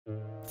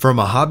From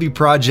a hobby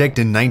project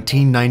in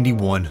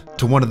 1991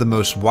 to one of the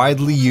most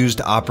widely used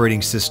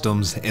operating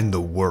systems in the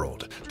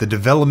world, the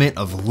development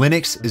of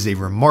Linux is a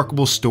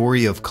remarkable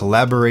story of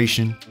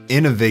collaboration,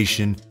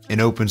 innovation, and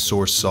open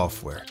source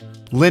software.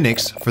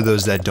 Linux, for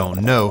those that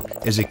don't know,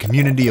 is a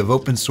community of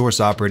open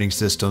source operating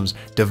systems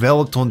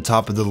developed on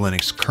top of the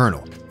Linux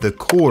kernel, the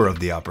core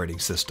of the operating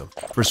system,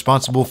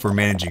 responsible for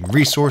managing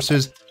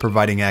resources,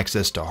 providing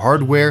access to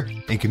hardware,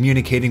 and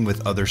communicating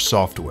with other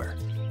software.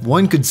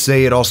 One could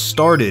say it all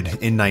started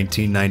in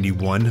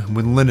 1991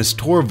 when Linus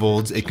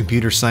Torvalds, a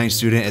computer science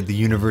student at the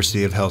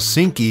University of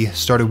Helsinki,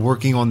 started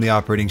working on the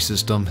operating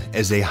system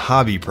as a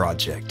hobby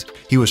project.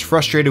 He was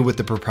frustrated with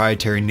the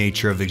proprietary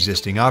nature of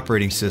existing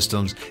operating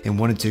systems and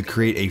wanted to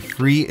create a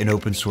free and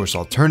open source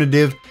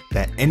alternative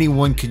that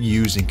anyone could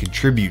use and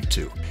contribute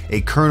to.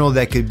 A kernel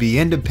that could be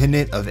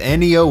independent of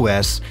any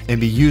OS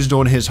and be used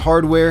on his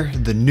hardware,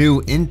 the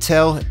new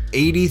Intel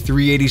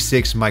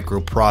 8386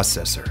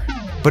 microprocessor.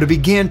 But it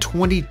began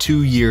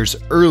 22 years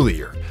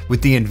earlier,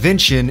 with the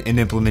invention and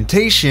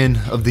implementation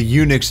of the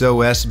Unix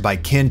OS by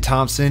Ken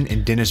Thompson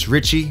and Dennis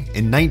Ritchie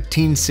in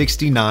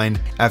 1969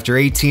 after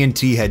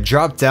AT&T had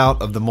dropped out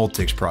of the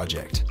Multics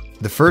project.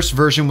 The first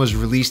version was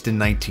released in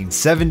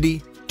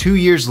 1970, 2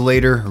 years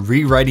later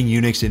rewriting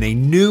Unix in a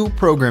new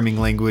programming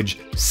language,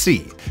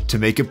 C, to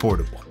make it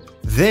portable.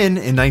 Then,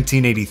 in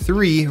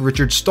 1983,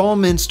 Richard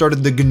Stallman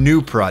started the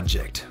GNU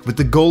project, with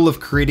the goal of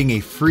creating a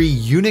free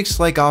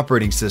Unix-like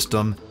operating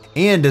system,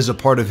 and as a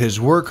part of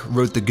his work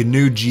wrote the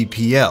GNU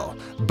GPL,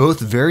 both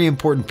very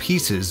important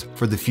pieces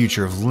for the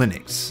future of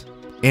Linux.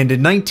 And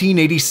in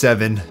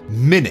 1987,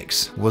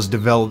 Minix was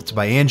developed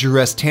by Andrew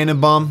S.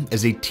 Tannenbaum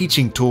as a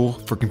teaching tool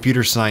for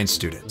computer science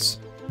students.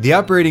 The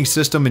operating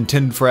system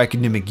intended for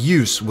academic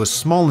use was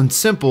small and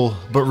simple,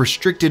 but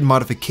restricted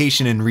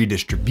modification and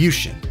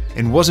redistribution,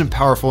 and wasn't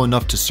powerful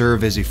enough to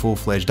serve as a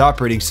full-fledged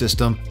operating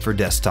system for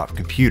desktop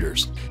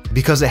computers,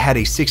 because it had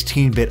a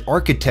 16-bit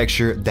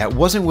architecture that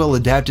wasn't well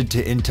adapted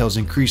to Intel's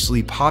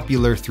increasingly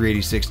popular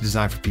 386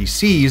 design for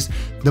PCs,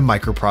 the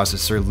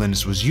microprocessor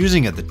Linus was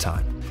using at the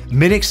time.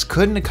 Minix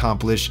couldn't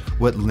accomplish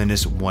what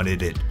Linus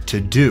wanted it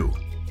to do.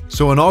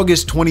 So on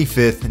August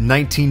 25th,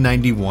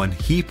 1991,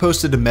 he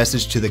posted a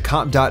message to the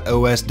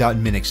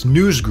comp.os.minix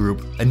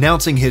newsgroup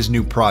announcing his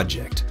new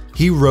project.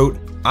 He wrote,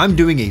 "I'm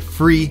doing a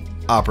free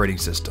operating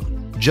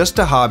system. Just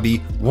a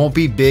hobby, won't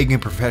be big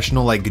and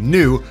professional like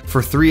GNU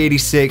for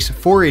 386,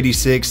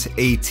 486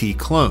 AT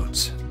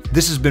clones.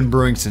 This has been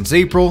brewing since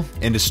April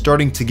and is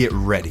starting to get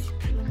ready."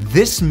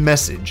 This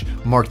message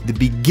marked the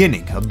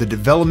beginning of the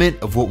development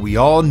of what we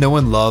all know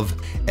and love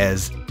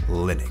as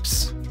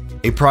Linux.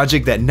 A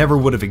project that never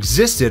would have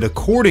existed,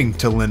 according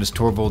to Linus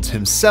Torvalds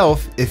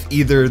himself, if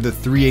either the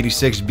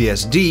 386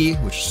 BSD,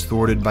 which was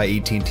thwarted by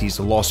AT&T's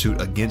lawsuit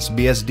against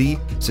BSD,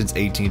 since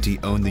AT&T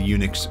owned the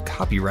Unix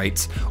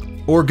copyrights,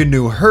 or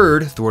GNU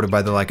Hurd, thwarted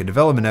by the lack of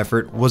development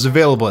effort, was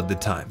available at the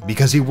time,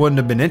 because he wouldn't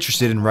have been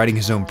interested in writing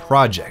his own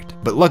project.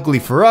 But luckily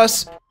for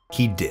us,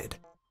 he did.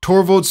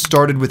 Torvalds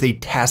started with a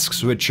task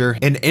switcher,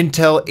 an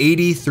Intel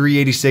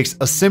 8386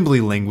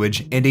 assembly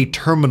language, and a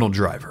terminal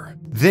driver.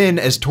 Then,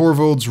 as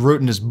Torvalds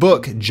wrote in his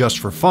book, Just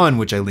for Fun,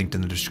 which I linked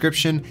in the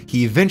description,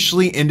 he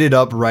eventually ended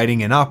up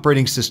writing an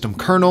operating system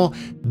kernel,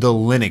 the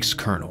Linux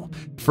kernel,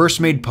 first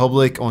made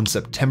public on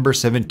September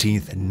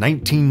 17th,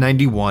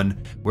 1991,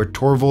 where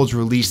Torvalds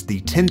released the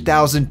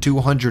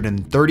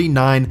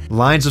 10,239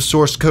 lines of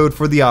source code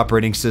for the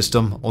operating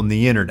system on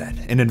the internet,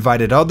 and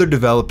invited other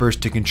developers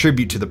to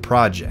contribute to the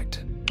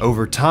project.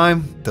 Over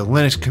time, the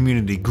Linux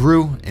community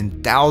grew,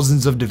 and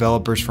thousands of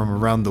developers from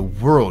around the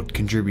world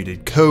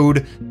contributed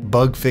code,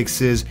 bug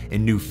fixes,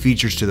 and new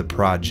features to the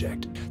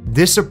project.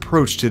 This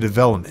approach to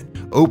development,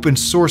 open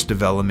source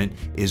development,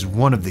 is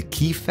one of the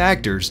key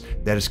factors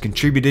that has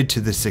contributed to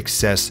the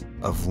success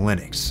of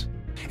Linux.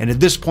 And at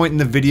this point in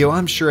the video,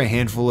 I'm sure a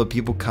handful of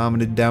people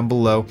commented down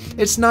below,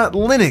 "It's not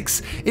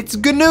Linux, it's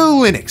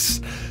GNU Linux."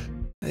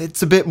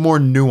 It's a bit more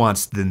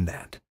nuanced than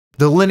that.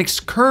 The Linux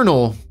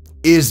kernel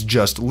is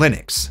just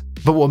Linux.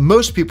 But what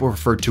most people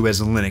refer to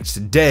as Linux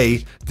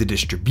today, the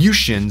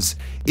distributions,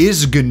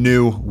 is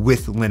GNU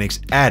with Linux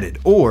added,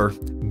 or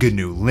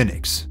GNU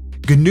Linux.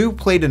 GNU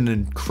played an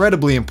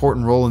incredibly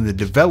important role in the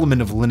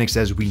development of Linux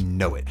as we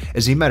know it.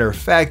 As a matter of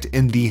fact,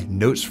 in the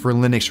Notes for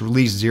Linux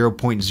release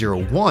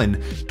 0.01,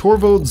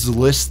 Torvalds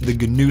lists the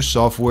GNU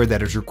software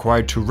that is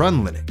required to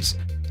run Linux.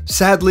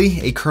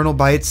 Sadly, a kernel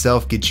by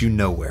itself gets you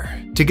nowhere.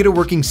 To get a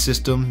working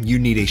system, you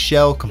need a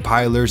shell,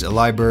 compilers, a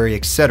library,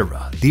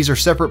 etc. These are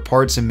separate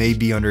parts and may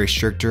be under a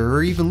stricter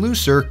or even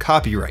looser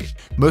copyright.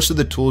 Most of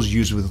the tools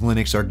used with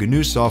Linux are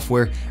GNU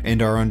software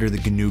and are under the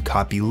GNU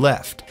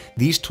copyleft.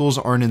 These tools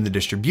aren't in the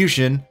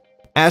distribution.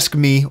 Ask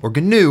me or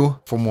GNU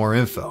for more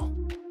info.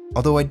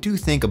 Although I do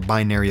think a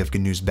binary of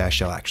GNU's bash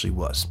shell actually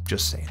was,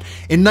 just saying.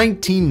 In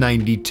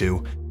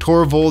 1992,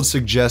 Torvalds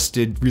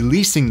suggested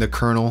releasing the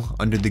kernel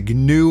under the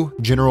GNU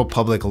General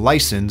Public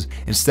License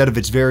instead of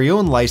its very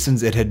own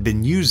license it had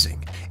been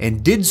using,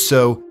 and did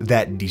so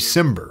that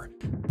December.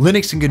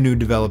 Linux and GNU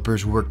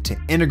developers worked to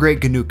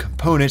integrate GNU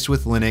components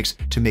with Linux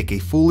to make a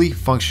fully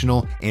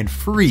functional and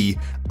free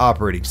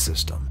operating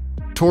system.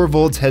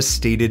 Torvalds has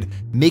stated,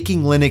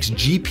 making Linux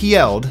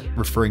GPL'd,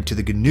 referring to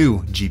the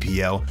GNU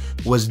GPL,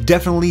 was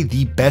definitely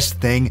the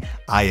best thing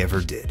I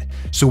ever did.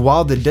 So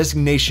while the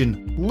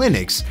designation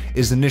Linux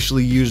is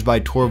initially used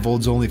by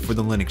Torvalds only for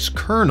the Linux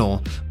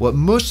kernel, what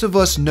most of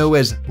us know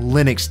as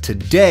Linux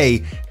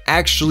today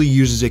actually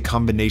uses a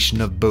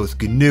combination of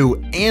both GNU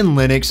and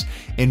Linux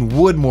and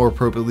would more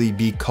appropriately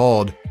be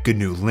called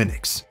GNU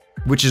Linux,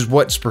 which is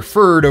what's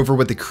preferred over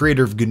what the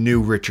creator of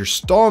GNU, Richard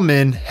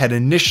Stallman, had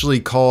initially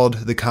called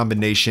the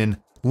combination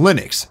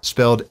Linux,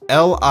 spelled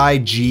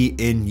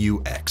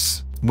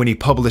L-I-G-N-U-X, when he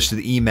published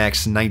the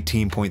Emacs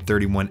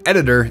 19.31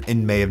 editor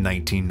in May of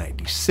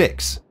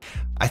 1996.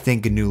 I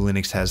think GNU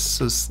Linux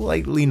has a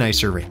slightly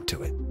nicer ring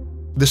to it.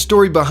 The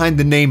story behind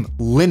the name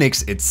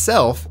Linux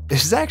itself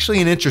is actually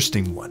an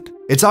interesting one.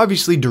 It's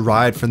obviously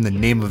derived from the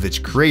name of its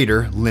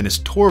creator, Linus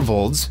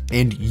Torvalds,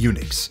 and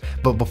Unix.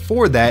 But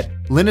before that,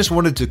 Linus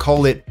wanted to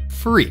call it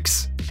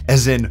Freaks,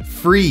 as in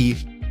free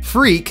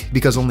freak,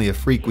 because only a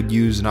freak would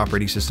use an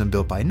operating system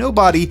built by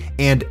nobody,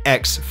 and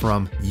X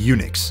from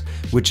Unix,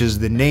 which is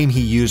the name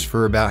he used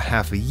for about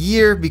half a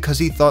year because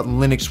he thought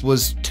Linux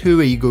was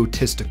too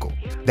egotistical.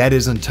 That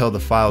is until the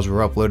files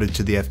were uploaded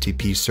to the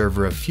FTP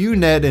server of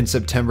FUNet in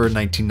September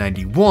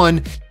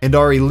 1991, and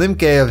Ari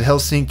Limke of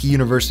Helsinki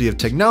University of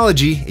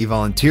Technology, a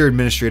volunteer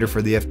administrator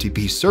for the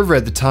FTP server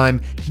at the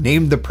time,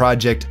 named the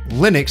project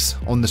Linux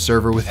on the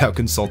server without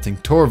consulting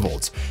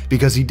Torvalds,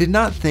 because he did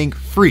not think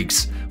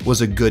Freaks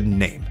was a good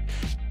name.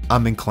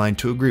 I'm inclined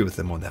to agree with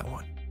him on that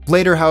one.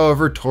 Later,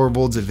 however,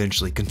 Torvalds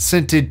eventually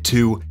consented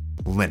to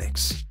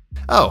Linux.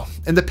 Oh,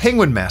 and the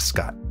penguin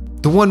mascot,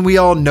 the one we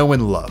all know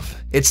and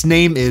love. Its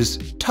name is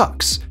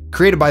Tux,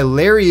 created by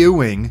Larry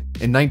Ewing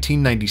in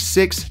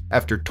 1996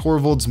 after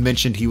Torvalds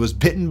mentioned he was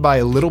bitten by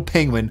a little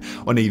penguin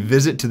on a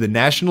visit to the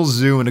National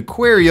Zoo and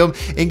Aquarium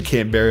in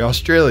Canberra,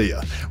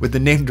 Australia, with the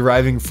name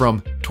deriving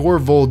from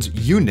Torvalds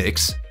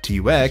Unix,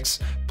 TUX,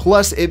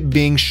 plus it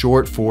being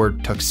short for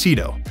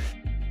tuxedo.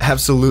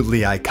 Absolutely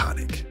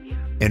iconic.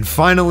 And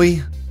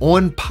finally,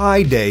 on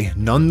Pi Day,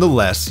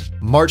 nonetheless,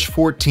 March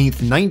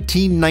 14th,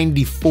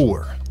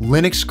 1994,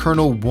 Linux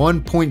kernel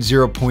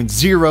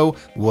 1.0.0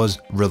 was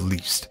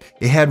released.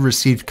 It had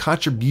received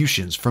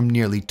contributions from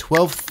nearly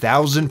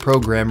 12,000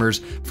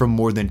 programmers from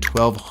more than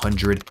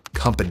 1,200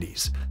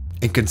 companies,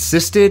 and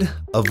consisted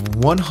of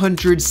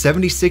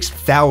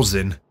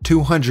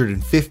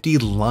 176,250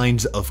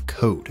 lines of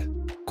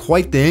code.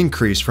 Quite the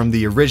increase from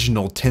the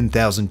original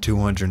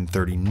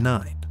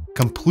 10,239.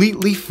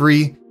 Completely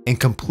free and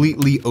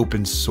completely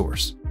open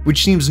source,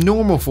 which seems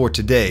normal for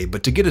today,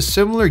 but to get a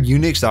similar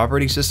Unix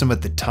operating system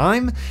at the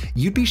time,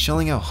 you'd be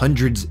shelling out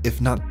hundreds,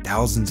 if not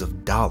thousands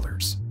of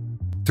dollars.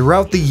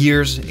 Throughout the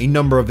years, a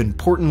number of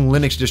important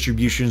Linux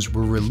distributions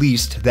were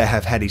released that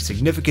have had a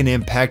significant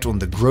impact on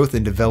the growth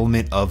and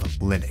development of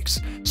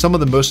Linux. Some of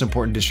the most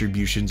important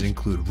distributions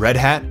include Red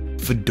Hat,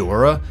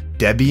 Fedora,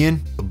 Debian,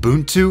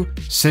 Ubuntu,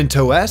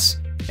 CentOS,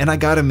 and I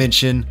gotta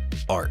mention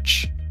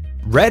Arch.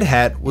 Red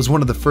Hat was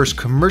one of the first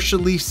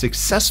commercially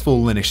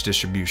successful Linux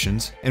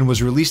distributions and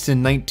was released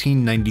in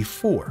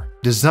 1994.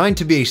 Designed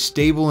to be a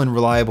stable and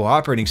reliable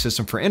operating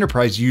system for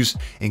enterprise use,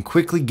 and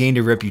quickly gained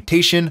a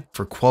reputation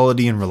for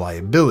quality and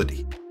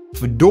reliability.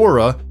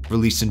 Fedora,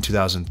 released in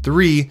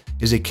 2003,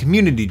 is a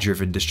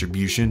community-driven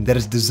distribution that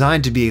is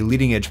designed to be a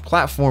leading-edge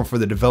platform for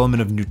the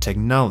development of new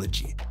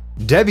technology.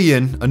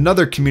 Debian,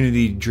 another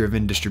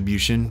community-driven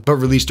distribution, but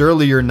released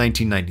earlier in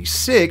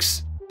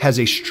 1996, has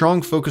a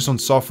strong focus on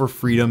software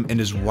freedom and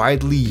is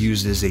widely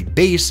used as a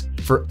base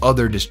for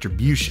other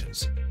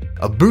distributions.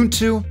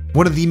 Ubuntu,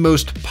 one of the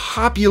most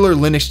popular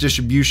Linux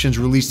distributions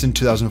released in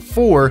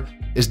 2004,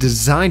 is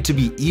designed to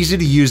be easy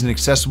to use and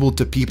accessible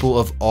to people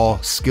of all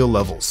skill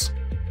levels.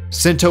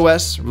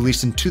 CentOS,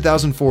 released in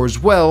 2004 as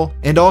well,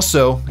 and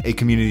also a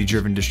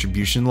community-driven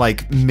distribution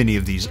like many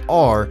of these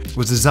are,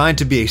 was designed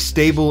to be a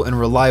stable and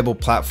reliable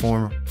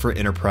platform for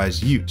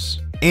enterprise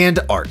use. And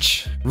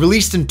Arch,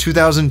 released in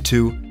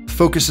 2002,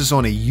 focuses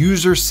on a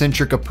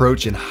user-centric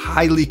approach and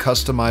highly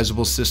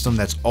customizable system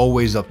that's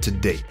always up to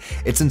date.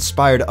 It's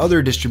inspired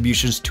other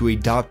distributions to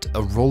adopt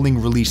a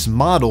rolling release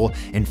model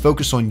and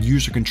focus on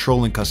user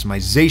control and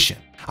customization.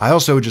 I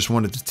also just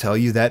wanted to tell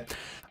you that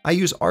I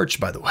use Arch,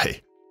 by the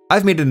way.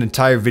 I've made an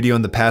entire video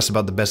in the past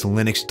about the best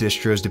Linux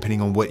distros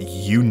depending on what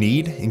you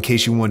need. In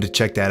case you wanted to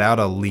check that out,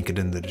 I'll link it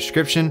in the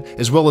description,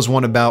 as well as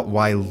one about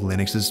why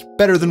Linux is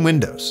better than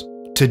Windows.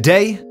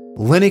 Today,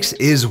 Linux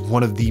is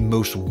one of the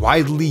most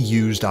widely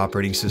used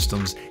operating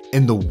systems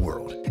in the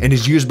world and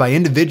is used by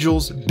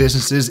individuals,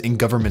 businesses, and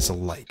governments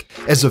alike.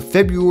 As of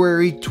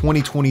February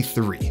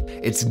 2023,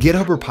 its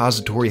GitHub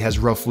repository has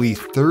roughly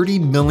 30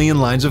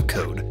 million lines of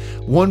code,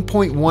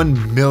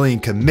 1.1 million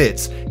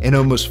commits, and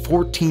almost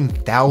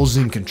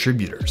 14,000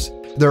 contributors.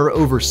 There are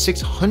over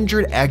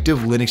 600 active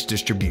Linux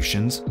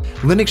distributions.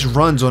 Linux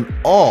runs on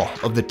all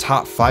of the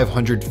top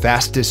 500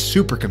 fastest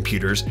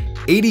supercomputers,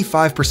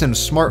 85% of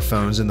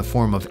smartphones in the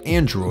form of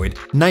Android,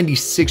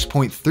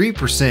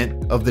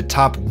 96.3% of the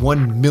top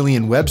 1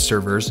 million web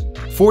servers,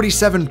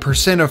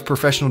 47% of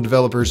professional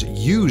developers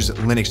use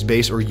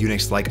Linux-based or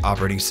Unix-like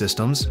operating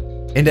systems.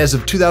 And as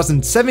of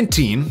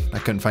 2017, I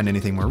couldn't find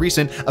anything more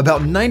recent,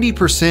 about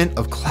 90%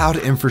 of cloud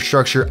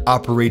infrastructure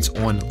operates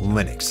on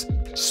Linux.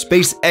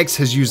 SpaceX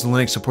has used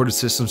Linux-supported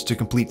systems to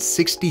complete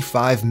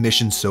 65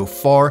 missions so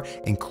far,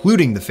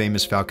 including the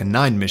famous Falcon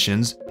 9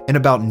 missions, and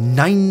about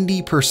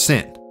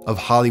 90% of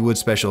Hollywood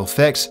special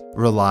effects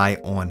rely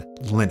on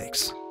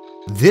Linux.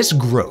 This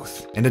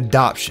growth and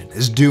adoption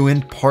is due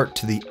in part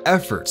to the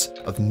efforts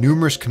of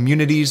numerous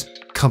communities,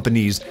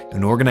 companies,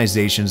 and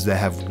organizations that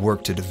have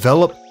worked to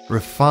develop,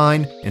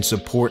 refine, and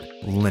support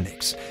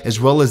Linux, as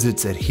well as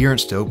its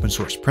adherence to open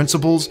source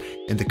principles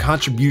and the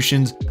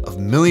contributions of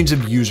millions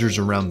of users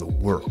around the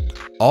world.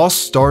 All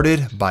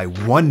started by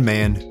one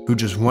man who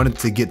just wanted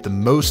to get the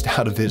most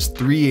out of his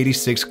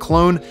 386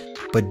 clone,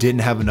 but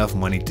didn't have enough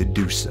money to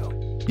do so.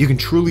 You can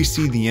truly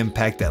see the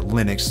impact that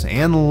Linux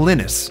and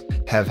Linus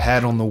have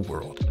had on the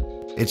world.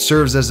 It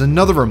serves as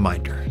another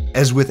reminder,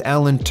 as with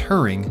Alan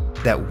Turing,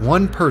 that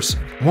one person,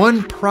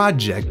 one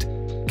project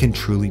can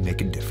truly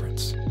make a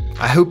difference.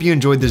 I hope you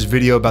enjoyed this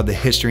video about the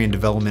history and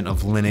development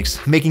of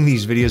Linux. Making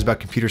these videos about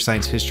computer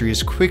science history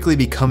is quickly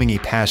becoming a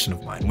passion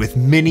of mine, with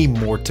many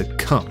more to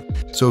come.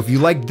 So if you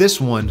liked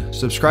this one,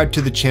 subscribe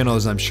to the channel,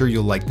 as I'm sure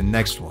you'll like the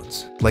next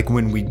ones, like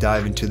when we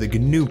dive into the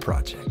GNU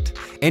project.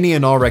 Any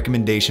and all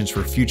recommendations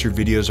for future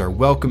videos are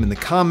welcome in the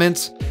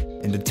comments,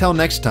 and until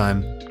next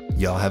time,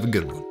 y'all have a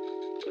good one.